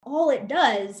all it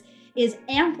does is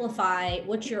amplify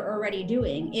what you're already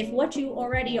doing. If what you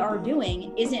already are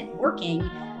doing isn't working,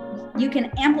 you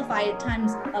can amplify it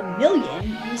times a million.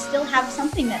 You still have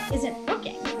something that isn't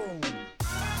working.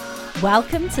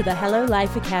 Welcome to the Hello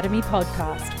Life Academy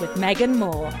podcast with Megan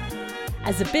Moore.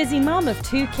 As a busy mom of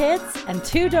 2 kids and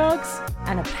 2 dogs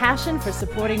and a passion for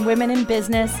supporting women in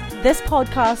business, this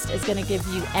podcast is going to give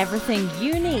you everything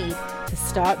you need to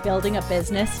start building a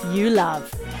business you love.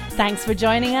 Thanks for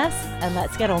joining us, and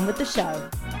let's get on with the show.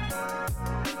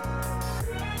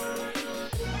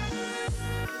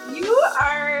 You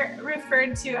are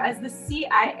referred to as the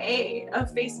CIA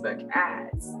of Facebook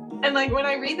ads. And like when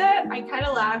I read that, I kind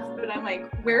of laugh, but I'm like,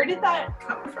 where did that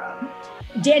come from?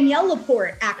 Danielle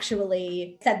Laporte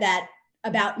actually said that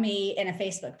about me in a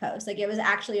Facebook post. Like it was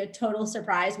actually a total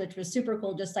surprise, which was super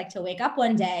cool. Just like to wake up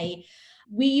one day.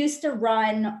 We used to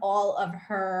run all of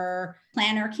her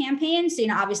planner campaigns. So,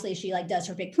 obviously she does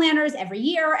her big planners every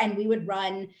year, and we would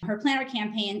run her planner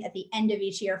campaign at the end of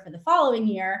each year for the following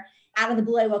year. Out of the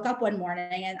blue, I woke up one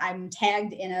morning and I'm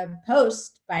tagged in a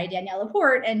post by Danielle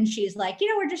Laporte. And she's like,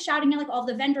 we're just shouting at all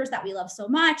the vendors that we love so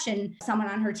much. And someone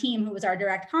on her team who was our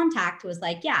direct contact was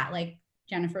like,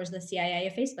 Jennifer's the CIA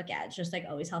of Facebook ads, just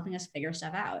always helping us figure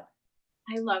stuff out.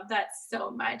 I love that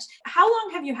so much. How long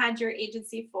have you had your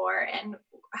agency for, and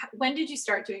when did you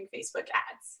start doing Facebook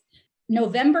ads?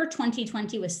 November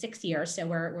 2020 was 6 years. So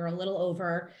we're a little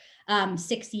over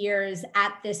 6 years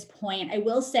at this point. I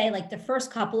will say the first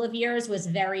couple of years was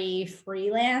very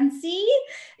freelancy,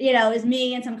 it was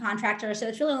me and some contractors. So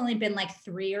it's really only been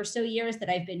 3 or so years that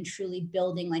I've been truly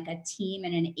building a team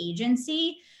and an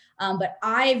agency. But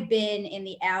I've been in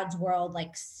the ads world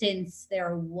since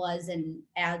there was an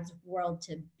ads world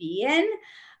to be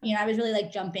in. I was really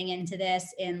jumping into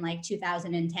this in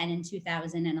 2010 and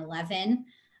 2011.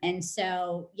 And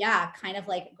so, kind of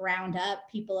ground up,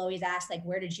 people always ask,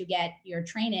 where did you get your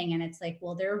training? And it's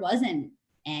well, there wasn't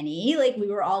any,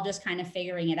 we were all just kind of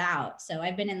figuring it out. So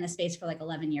I've been in the space for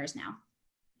 11 years now.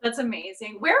 That's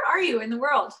amazing. Where are you in the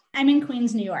world? I'm in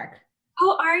Queens, New York.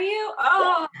 Oh, are you?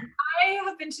 Oh, yeah. I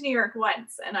have been to New York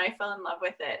once and I fell in love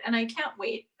with it and I can't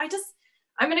wait. I'm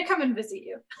going to come and visit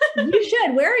you. You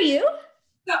should. Where are you?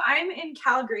 So I'm in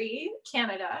Calgary,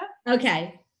 Canada.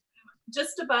 Okay.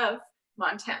 Just above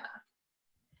Montana.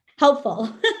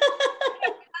 Helpful.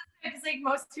 It's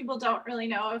most people don't really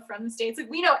know from the States.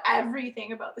 We know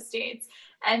everything about the States.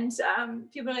 And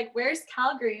people are like, where's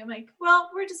Calgary? I'm like,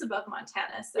 well, we're just above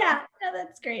Montana. So yeah, no,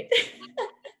 that's great.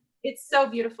 It's so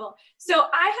beautiful. So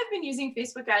I have been using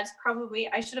Facebook ads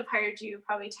I should have hired you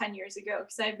probably 10 years ago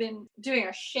because I've been doing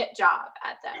a shit job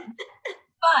at them.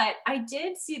 But I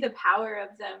did see the power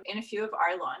of them in a few of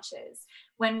our launches.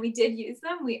 When we did use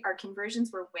them, our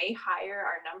conversions were way higher,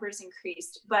 our numbers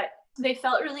increased, but they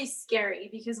felt really scary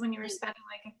because when you were spending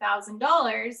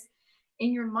 $1,000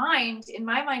 in your mind, in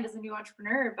my mind as a new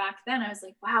entrepreneur back then, I was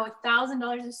like, wow,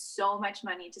 $1,000 is so much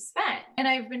money to spend. And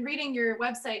I've been reading your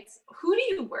websites. Who do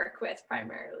you work with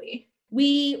primarily?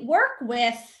 We work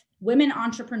with women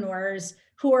entrepreneurs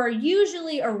who are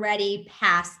usually already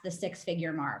past the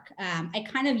 6-figure mark. I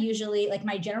kind of usually,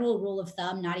 my general rule of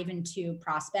thumb, not even to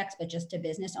prospects, but just to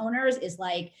business owners is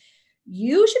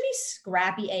you should be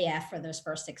scrappy AF for those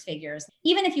first 6 figures.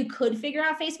 Even if you could figure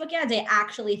out Facebook ads, I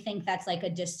actually think that's a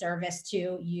disservice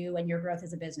to you and your growth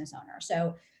as a business owner.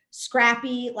 So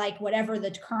scrappy, whatever the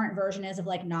current version is of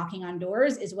knocking on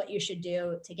doors is what you should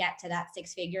do to get to that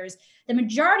 6 figures. The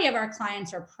majority of our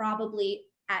clients are probably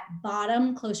at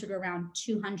bottom closer to around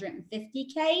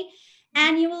 250K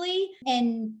annually.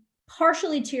 And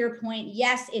partially to your point,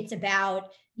 yes, it's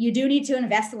about you do need to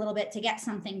invest a little bit to get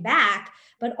something back,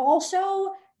 but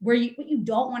also what you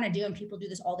don't want to do, and people do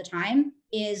this all the time,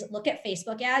 is look at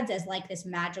Facebook ads as this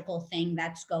magical thing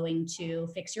that's going to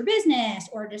fix your business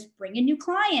or just bring in new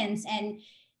clients. And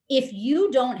if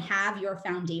you don't have your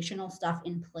foundational stuff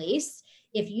in place,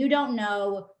 if you don't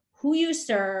know who you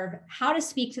serve, how to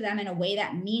speak to them in a way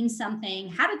that means something,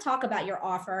 how to talk about your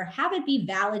offer, have it be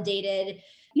validated.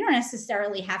 You don't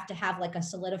necessarily have to have a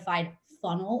solidified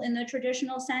funnel in the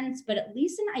traditional sense, but at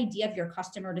least an idea of your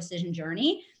customer decision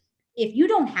journey. If you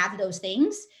don't have those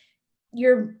things,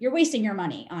 you're wasting your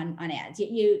money on ads.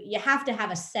 You have to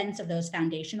have a sense of those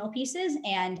foundational pieces.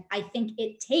 And I think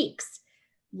it takes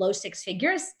low 6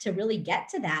 figures to really get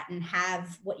to that and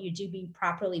have what you do be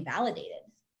properly validated.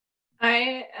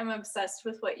 I am obsessed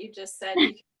with what you just said.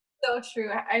 So true.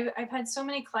 I've had so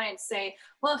many clients say,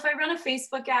 well, if I run a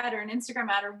Facebook ad or an Instagram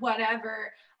ad or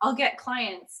whatever, I'll get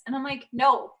clients. And I'm like,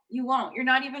 no, you won't. You're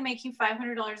not even making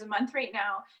 $500 a month right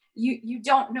now. you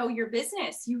don't know your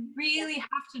business. You really have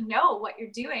to know what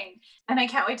you're doing. And I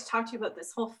can't wait to talk to you about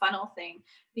this whole funnel thing,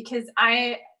 because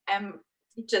I am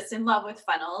just in love with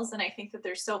funnels and I think that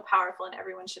they're so powerful and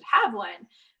everyone should have one.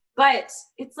 But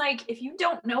it's like, if you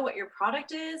don't know what your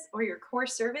product is or your core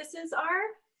services are,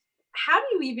 how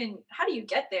do you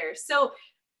get there? So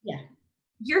Yeah.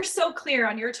 you're so clear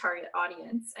on your target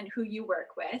audience and who you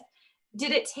work with.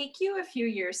 Did it take you a few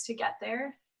years to get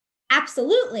there?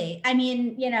 Absolutely. I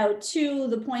mean, to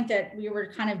the point that we were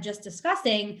kind of just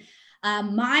discussing,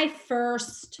 my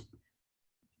first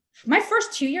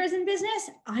 2 years in business,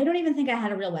 I don't even think I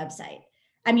had a real website.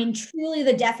 I mean, truly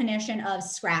the definition of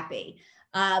scrappy.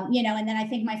 And then I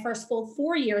think my first full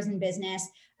 4 years in business,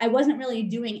 I wasn't really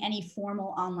doing any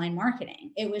formal online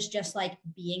marketing. It was just like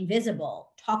being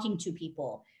visible, talking to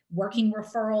people, working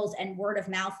referrals and word of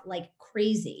mouth like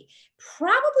crazy.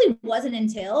 Probably wasn't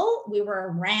until we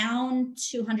were around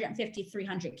 250,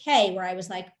 300K where I was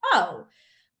like, oh,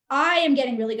 I am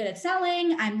getting really good at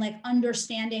selling. I'm like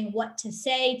understanding what to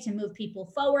say to move people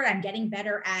forward. I'm getting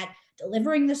better at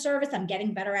delivering the service. I'm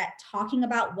getting better at talking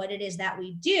about what it is that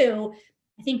we do.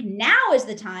 I think now is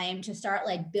the time to start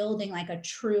like building like a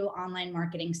true online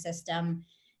marketing system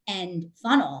and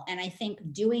funnel. And I think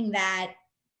doing that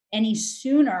any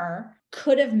sooner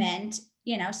could have meant,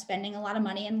 spending a lot of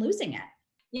money and losing it.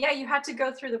 Yeah, you had to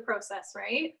go through the process,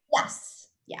 right? Yes.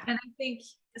 Yeah. And I think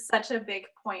such a big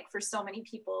point for so many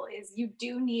people is you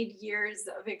do need years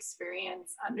of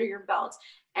experience under your belt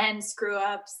and screw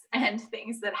ups and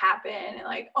things that happen. And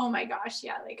like, oh my gosh,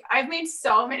 yeah, like I've made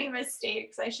so many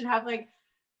mistakes. I should have like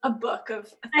a book of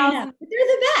 1,000. I know. They're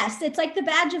the best. It's like the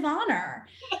badge of honor.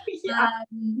 Yeah.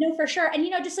 No, for sure. And,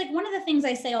 just like one of the things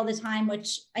I say all the time,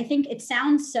 which I think it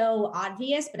sounds so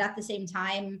obvious, but at the same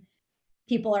time,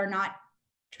 people are not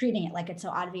treating it like it's so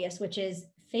obvious, which is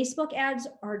Facebook ads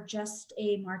are just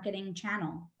a marketing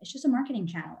channel. It's just a marketing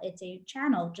channel. It's a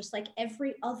channel just like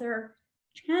every other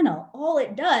channel. All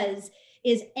it does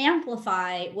is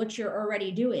amplify what you're already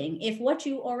doing. If what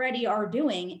you already are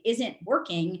doing isn't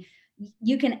working,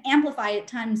 you can amplify it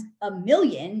times a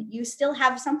million. You still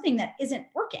have something that isn't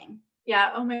working.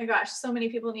 Yeah. Oh my gosh. So many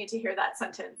people need to hear that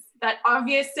sentence, that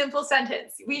obvious, simple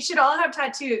sentence. We should all have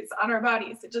tattoos on our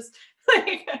bodies. It just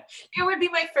like, it would be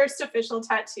my first official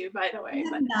tattoo, by the way.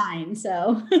 I have 9,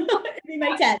 so it'd be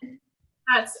my 10.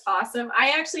 That's awesome.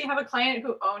 I actually have a client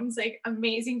who owns like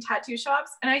amazing tattoo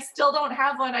shops and I still don't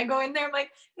have one. I go in there, I'm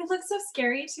like, it looks so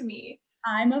scary to me.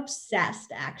 I'm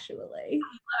obsessed, actually. I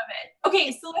love it.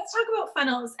 Okay, so let's talk about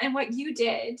funnels and what you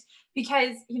did,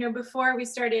 because before we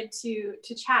started to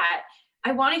chat,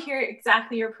 I want to hear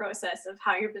exactly your process of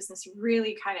how your business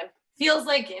really kind of feels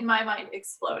like, in my mind,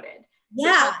 exploded.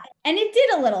 Yeah, and it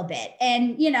did a little bit.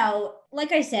 And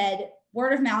like I said,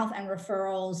 word of mouth and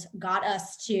referrals got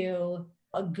us to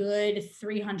a good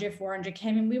 300, 400K.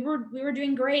 I mean, we were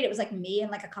doing great. It was like me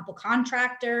and like a couple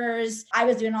contractors. I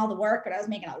was doing all the work, but I was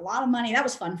making a lot of money. That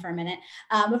was fun for a minute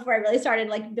before I really started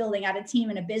like building out a team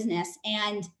and a business.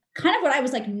 And kind of what I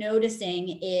was like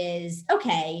noticing is,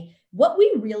 okay, what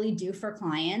we really do for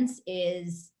clients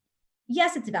is,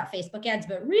 yes, it's about Facebook ads,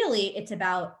 but really it's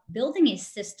about building a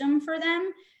system for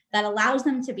them that allows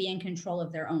them to be in control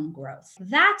of their own growth.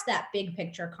 That's that big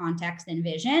picture context and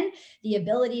vision, the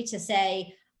ability to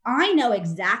say, I know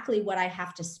exactly what I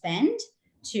have to spend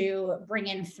to bring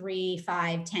in 3,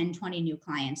 5, 10, 20 new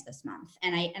clients this month.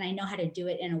 And I know how to do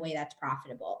it in a way that's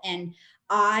profitable. And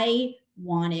I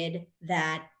wanted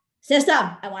that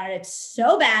system. I wanted it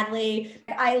so badly.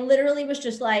 I literally was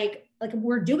just like,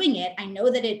 we're doing it. I know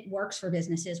that it works for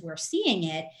businesses. We're seeing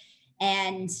it.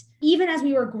 And even as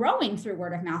we were growing through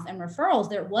word of mouth and referrals,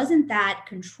 there wasn't that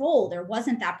control. There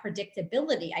wasn't that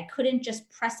predictability. I couldn't just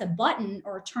press a button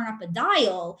or turn up a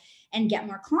dial and get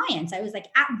more clients. I was like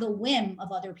at the whim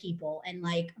of other people. And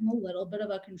like, I'm a little bit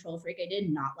of a control freak. I did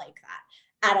not like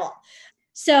that at all.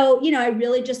 So, I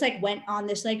really just like went on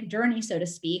this like journey, so to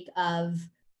speak, of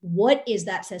what is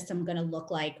that system going to look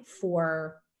like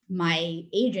for my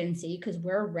agency, because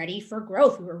we're ready for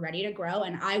growth. We were ready to grow.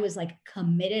 And I was like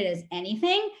committed as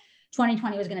anything.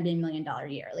 2020 was going to be $1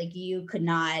 million year. Like you could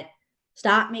not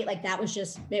stop me. Like that was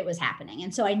just, it was happening.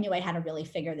 And so I knew I had to really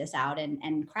figure this out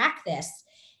and crack this.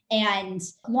 And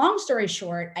long story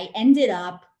short, I ended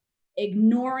up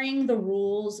ignoring the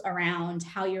rules around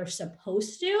how you're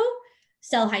supposed to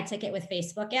sell high ticket with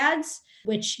Facebook ads,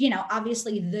 which,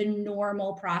 obviously the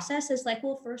normal process is like,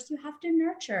 well, first you have to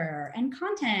nurture and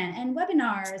content and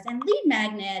webinars and lead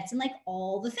magnets and like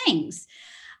all the things.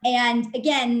 And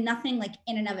again, nothing like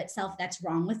in and of itself that's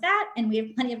wrong with that. And we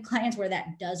have plenty of clients where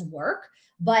that does work.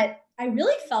 But I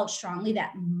really felt strongly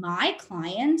that my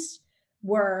clients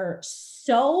were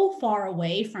so far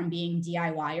away from being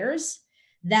DIYers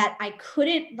that I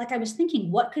couldn't, like, I was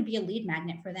thinking, what could be a lead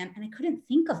magnet for them? And I couldn't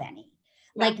think of any.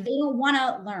 Yeah. Like, they don't want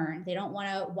to learn. They don't want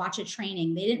to watch a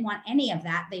training. They didn't want any of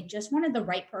that. They just wanted the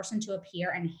right person to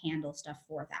appear and handle stuff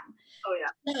for them. Oh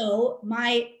yeah. So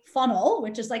my funnel,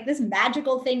 which is like this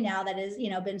magical thing now that has,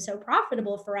 been so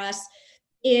profitable for us,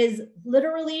 is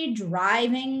literally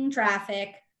driving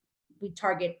traffic. We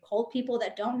target cold people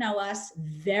that don't know us.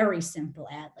 Very simple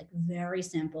ad, like very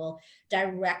simple,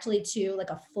 directly to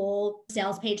like a full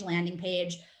sales page, landing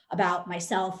page about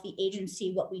myself, the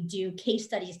agency, what we do, case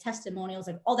studies, testimonials,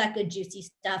 like all that good juicy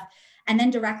stuff, and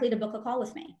then directly to book a call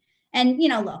with me. And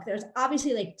look, there's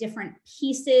obviously like different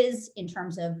pieces in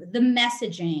terms of the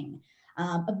messaging.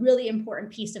 A really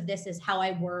important piece of this is how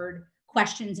I word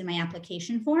questions in my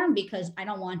application form, because I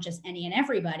don't want just any and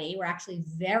everybody. We're actually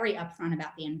very upfront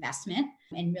about the investment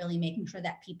and really making sure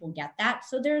that people get that.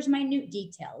 So there's minute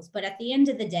details, but at the end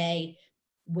of the day,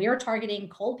 we're targeting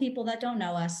cold people that don't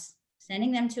know us,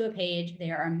 sending them to a page.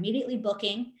 They are immediately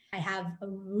booking. I have a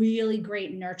really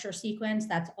great nurture sequence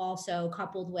that's also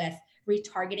coupled with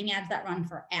retargeting ads that run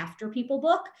for after people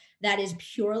book. That is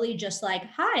purely just like,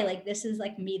 hi, like this is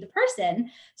like me, the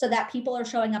person, so that people are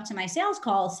showing up to my sales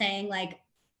call saying like,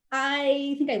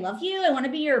 I think I love you. I want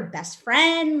to be your best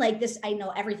friend. Like this, I know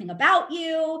everything about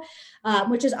you,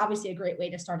 which is obviously a great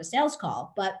way to start a sales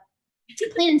call. But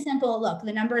plain and simple, look,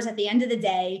 the numbers at the end of the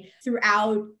day,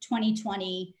 throughout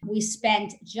 2020, we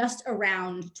spent just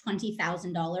around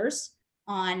 $20,000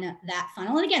 on that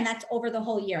funnel. And again, that's over the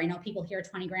whole year. I know people hear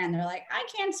 20 grand, they're like, I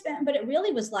can't spend, but it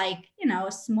really was like,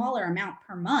 a smaller amount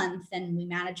per month than we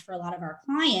manage for a lot of our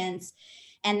clients.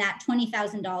 And that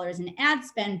 $20,000 in ad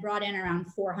spend brought in around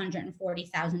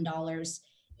 $440,000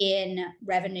 in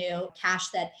revenue, cash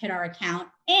that hit our account.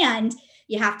 And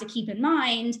you have to keep in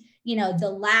mind,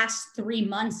 the last 3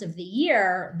 months of the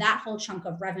year, that whole chunk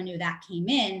of revenue that came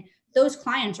in, those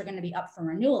clients are going to be up for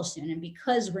renewal soon. And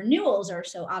because renewals are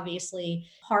so obviously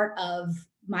part of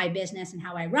my business and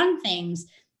how I run things,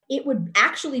 it would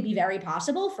actually be very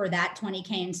possible for that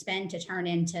 20K in spend to turn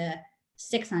into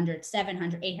 600,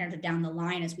 700, 800 down the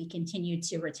line as we continue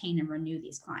to retain and renew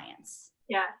these clients.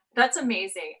 Yeah, that's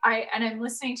amazing. I'm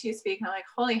listening to you speak and I'm like,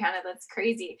 holy Hannah, that's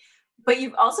crazy. But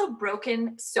you've also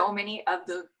broken so many of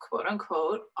the quote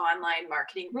unquote online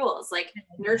marketing rules, like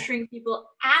nurturing people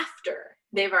after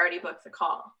they've already booked the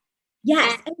call.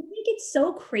 Yes. I think it's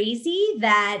so crazy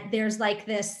that there's like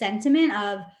this sentiment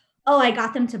of, oh, I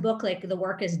got them to book, like the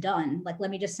work is done. Like, let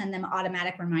me just send them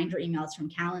automatic reminder emails from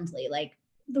Calendly. Like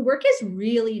the work is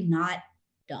really not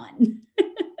done,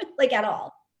 like at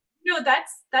all. No,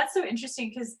 that's so interesting,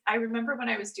 because I remember when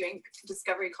I was doing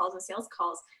discovery calls and sales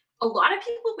calls, a lot of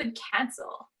people would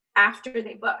cancel after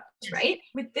they booked, right?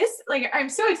 With this, like, I'm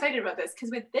so excited about this, because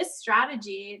with this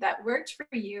strategy that worked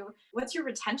for you, what's your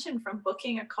retention from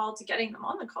booking a call to getting them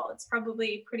on the call? It's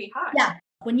probably pretty high. Yeah.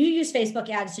 When you use Facebook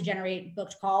ads to generate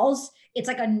booked calls, it's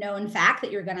like a known fact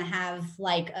that you're going to have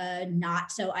like a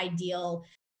not so ideal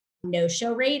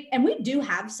no-show rate. And we do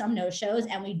have some no-shows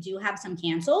and we do have some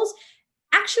cancels.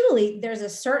 Actually, there's a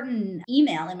certain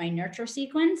email in my nurture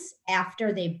sequence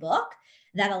after they book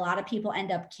that a lot of people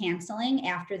end up canceling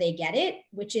after they get it,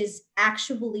 which is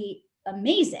actually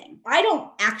amazing. I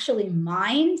don't actually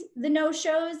mind the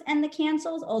no-shows and the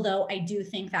cancels, although I do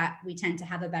think that we tend to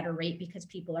have a better rate because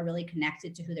people are really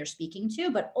connected to who they're speaking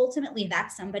to. But ultimately,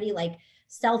 that's somebody like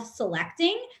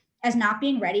self-selecting as not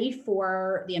being ready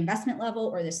for the investment level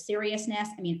or the seriousness.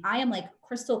 I mean, I am like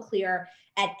crystal clear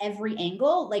at every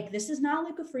angle. Like, this is not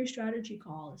like a free strategy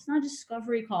call. It's not a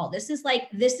discovery call. This is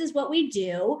what we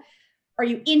do. Are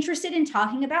you interested in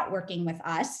talking about working with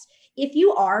us? If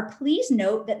you are, please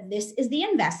note that this is the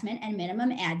investment and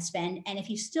minimum ad spend. And if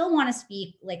you still want to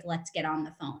speak, like, let's get on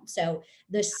the phone. So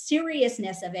the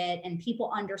seriousness of it and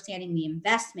people understanding the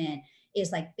investment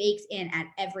is like baked in at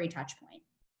every touch point.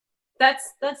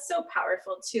 That's so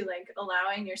powerful too, like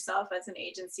allowing yourself as an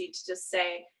agency to just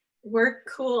say, we're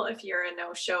cool if you're a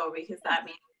no-show, because that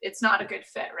means it's not a good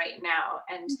fit right now.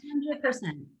 And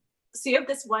 100%. So you have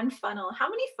this one funnel. How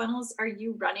many funnels are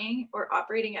you running or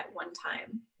operating at one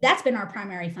time? That's been our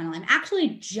primary funnel. I'm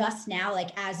actually just now,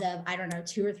 like as of, I don't know,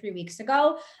 2 or 3 weeks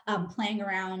ago, playing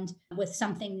around with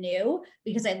something new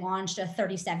because I launched a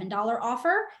 $37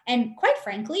 offer. And quite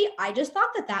frankly, I just thought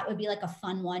that that would be like a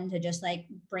fun one to just like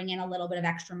bring in a little bit of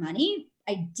extra money.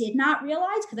 I did not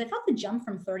realize, because I thought the jump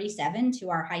from 37 to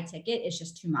our high ticket is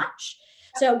just too much.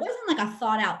 So it wasn't like a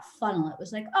thought out funnel. It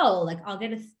was like, oh, like I'll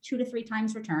get a 2 to 3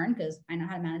 times return because I know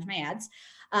how to manage my ads.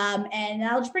 And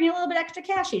I'll just bring in a little bit extra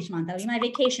cash each month. That'll be my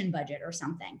vacation budget or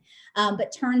something.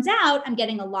 But turns out I'm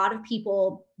getting a lot of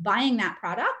people buying that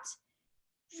product,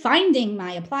 finding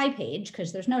my apply page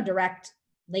because there's no direct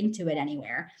link to it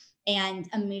anywhere, and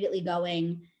immediately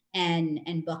going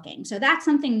and booking. So that's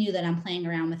something new that I'm playing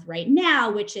around with right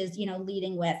now, which is,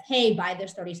 leading with, hey, buy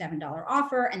this $37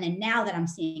 offer. And then now that I'm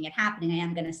seeing it happening, I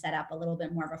am going to set up a little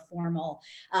bit more of a formal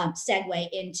segue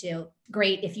into,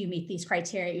 great, if you meet these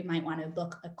criteria, you might want to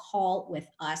book a call with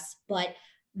us. But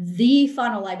the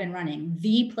funnel I've been running,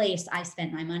 the place I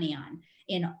spent my money on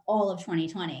in all of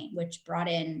 2020, which brought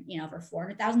in, over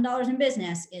 $400,000 in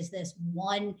business, is this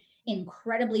one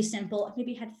incredibly simple,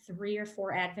 maybe had 3 or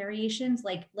 4 ad variations.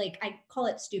 Like I call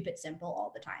it stupid simple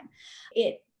all the time.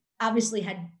 It obviously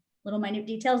had little minute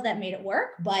details that made it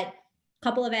work, but a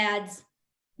couple of ads,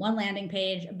 one landing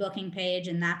page, a booking page,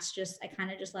 and that's I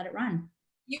kind of just let it run.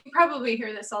 You probably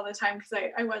hear this all the time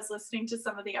because I was listening to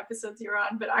some of the episodes you're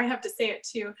on, but I have to say it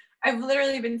too. I've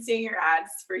literally been seeing your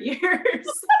ads for years.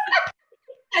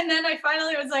 And then I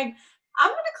finally was like, I'm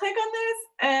going to click on this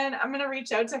and I'm going to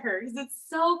reach out to her because it's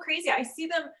so crazy. I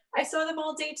saw them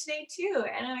all day today too.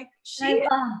 And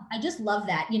I just love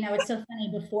that. It's so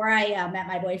funny. Before I met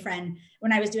my boyfriend,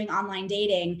 when I was doing online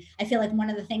dating, I feel like one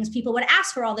of the things people would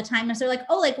ask for all the time is they're like,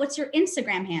 oh, like, what's your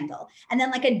Instagram handle? And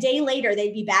then like a day later,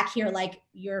 they'd be back here like,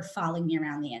 you're following me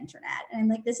around the internet. And I'm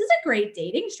like, this is a great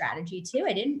dating strategy too.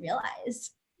 I didn't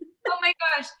realize. Oh my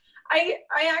gosh.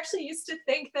 I actually used to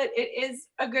think that it is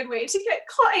a good way to get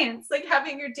clients, like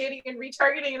having your dating and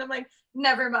retargeting. And I'm like,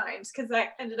 never mind, because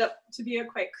that ended up to be a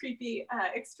quite creepy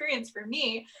experience for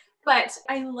me. But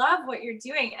I love what you're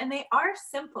doing. And they are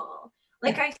simple.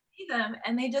 Like I see them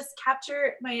and they just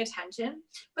capture my attention.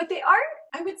 But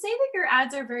I would say that your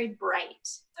ads are very bright.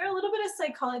 Is there a little bit of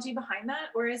psychology behind that?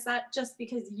 Or is that just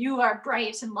because you are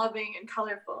bright and loving and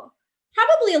colorful?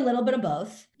 Probably a little bit of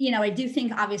both. I do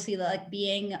think obviously like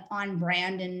being on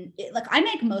brand and I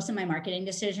make most of my marketing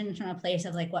decisions from a place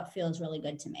of like what feels really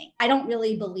good to me. I don't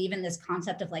really believe in this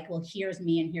concept of like, well, here's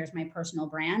me and here's my personal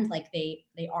brand. Like they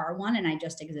are one and I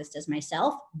just exist as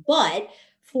myself. But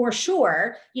for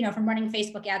sure, from running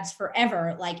Facebook ads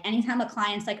forever, like anytime a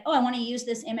client's like, oh, I want to use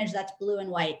this image that's blue and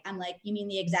white. I'm like, you mean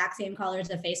the exact same colors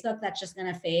of Facebook that's just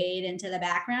going to fade into the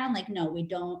background? Like, no,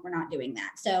 we're not doing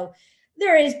that. So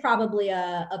there is probably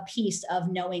a piece of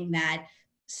knowing that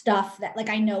stuff that like,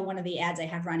 I know one of the ads I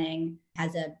have running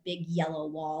has a big yellow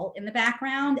wall in the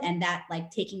background, and that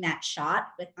like taking that shot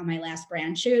on my last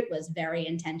brand shoot was very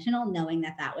intentional, knowing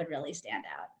that would really stand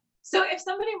out. So if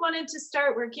somebody wanted to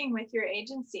start working with your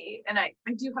agency, and I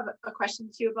do have a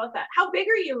question too about that, how big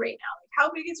are you right now? Like,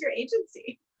 how big is your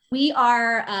agency? We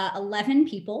are 11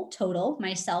 people total,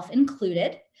 myself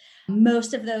included.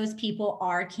 Most of those people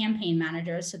are campaign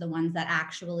managers, so the ones that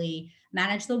actually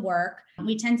manage the work.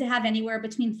 We tend to have anywhere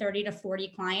between 30 to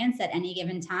 40 clients at any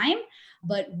given time,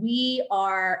 but we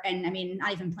are, and I mean,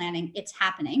 not even planning, it's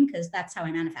happening because that's how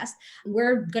I manifest.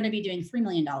 We're going to be doing $3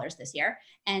 million this year.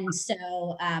 And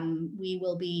so we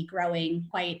will be growing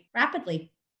quite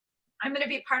rapidly. I'm going to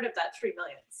be part of that 3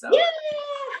 million. So, yeah.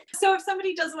 So if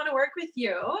somebody does want to work with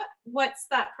you, what's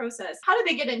that process? How do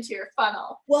they get into your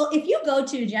funnel? Well, if you go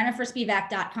to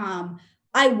jenniferspivak.com,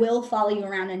 I will follow you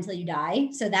around until you die.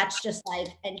 So that's just like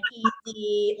an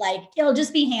easy, like it'll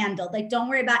just be handled. Like, don't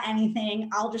worry about anything.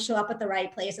 I'll just show up at the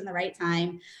right place and the right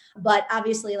time. But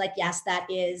obviously, like, yes, that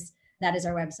is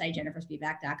our website,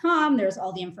 jenniferspivak.com. There's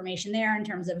all the information there in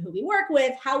terms of who we work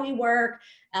with, how we work,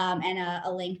 and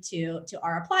a link to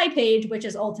our apply page, which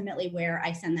is ultimately where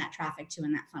I send that traffic to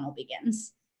and that funnel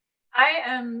begins. I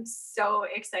am so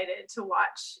excited to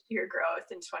watch your growth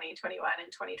in 2021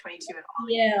 and 2022 and all.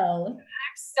 Yeah. I'm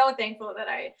so thankful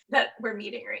that we're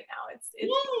meeting right now.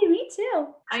 Yay, me too.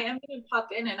 I am going to pop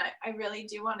in and I really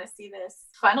do want to see this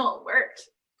funnel work.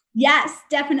 Yes,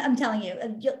 definitely. I'm telling you,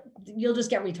 you'll just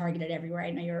get retargeted everywhere.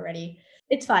 I know you're already.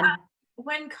 It's fun.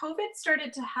 When COVID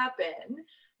started to happen,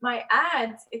 my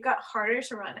ads, it got harder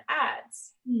to run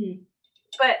ads.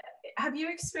 But have you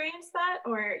experienced that?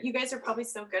 Or you guys are probably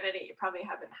so good at it, you probably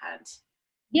haven't had.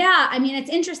 Yeah, I mean, it's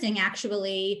interesting,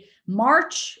 actually.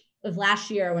 March of last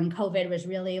year, when COVID was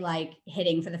really like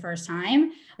hitting for the first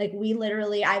time, like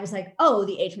I was like, oh,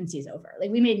 the agency's over. Like,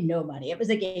 we made no money. It was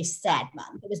like a sad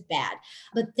month. It was bad.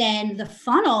 But then the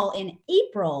funnel in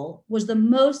April was the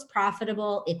most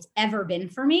profitable it's ever been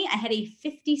for me. I had a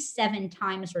 57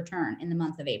 times return in the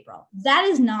month of April. That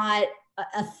is not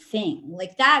a thing.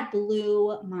 Like, that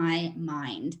blew my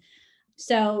mind.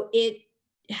 So it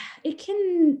it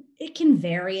can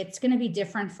vary. It's going to be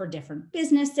different for different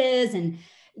businesses, and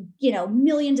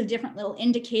millions of different little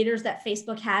indicators that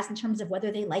Facebook has in terms of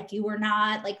whether they like you or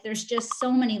not. Like there's just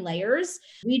so many layers.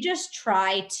 We just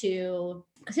try to,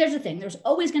 because here's the thing, there's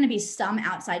always going to be some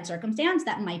outside circumstance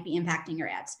that might be impacting your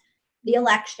ads. The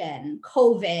election,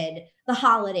 COVID, the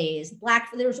holidays,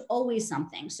 there's always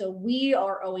something. So we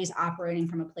are always operating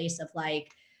from a place of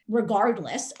like,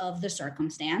 regardless of the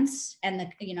circumstance and the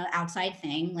outside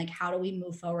thing, like how do we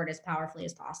move forward as powerfully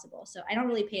as possible? So I don't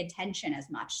really pay attention as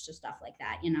much to stuff like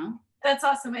that. That's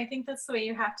awesome. I think that's the way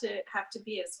you have to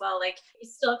be as well. Like you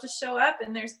still have to show up,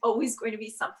 and there's always going to be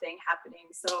something happening.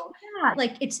 So yeah,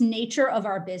 like it's nature of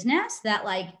our business that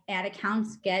like ad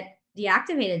accounts get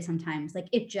deactivated sometimes. Like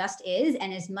it just is.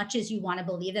 And as much as you want to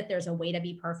believe that there's a way to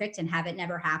be perfect and have it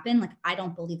never happen, like I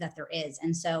don't believe that there is.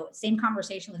 And so same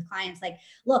conversation with clients, like,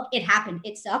 look, it happened.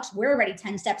 It sucks. We're already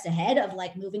 10 steps ahead of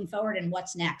like moving forward and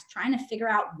what's next, trying to figure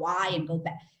out why and go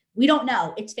back. We don't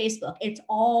know. It's Facebook. It's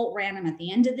all random at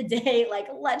the end of the day. Like,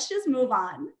 let's just move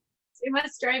on. It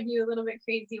must drive you a little bit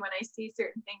crazy when I see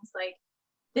certain things like,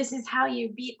 this is how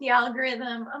you beat the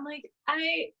algorithm. I'm like,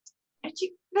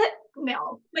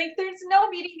 no, like there's no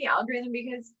beating the algorithm,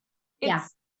 because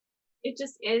it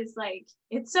just is like,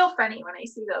 it's so funny when I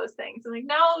see those things. I'm like,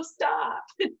 no, stop.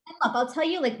 And look, I'll tell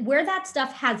you, like where that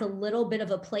stuff has a little bit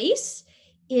of a place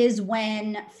is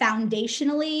when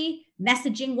foundationally,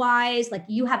 messaging wise, like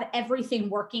you have everything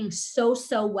working so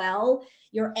well,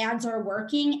 your ads are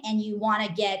working, and you want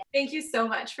to get. Thank you so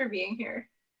much for being here.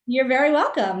 You're very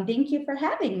welcome. Thank you for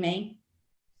having me.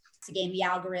 To game the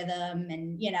algorithm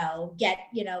and,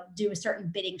 do a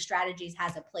certain bidding strategies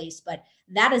has a place, but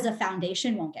that as a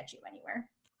foundation won't get you anywhere.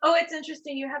 Oh, it's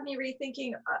interesting. You have me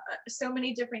rethinking so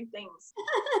many different things.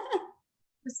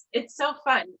 It's so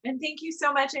fun. And thank you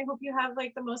so much. I hope you have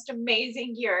like the most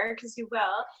amazing year, because you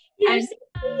will. Yes,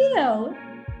 thank you.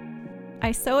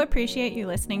 I so appreciate you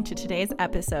listening to today's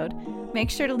episode.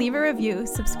 Make sure to leave a review,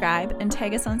 subscribe, and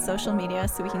tag us on social media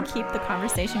so we can keep the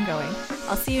conversation going.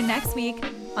 I'll see you next week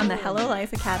on the Hello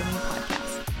Life Academy podcast.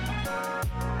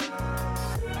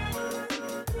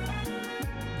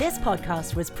 This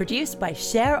podcast was produced by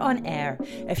Share on Air.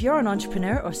 If you're an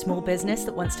entrepreneur or small business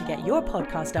that wants to get your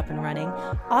podcast up and running,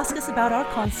 ask us about our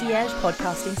concierge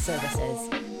podcasting services.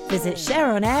 Visit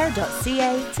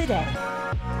shareonair.ca today.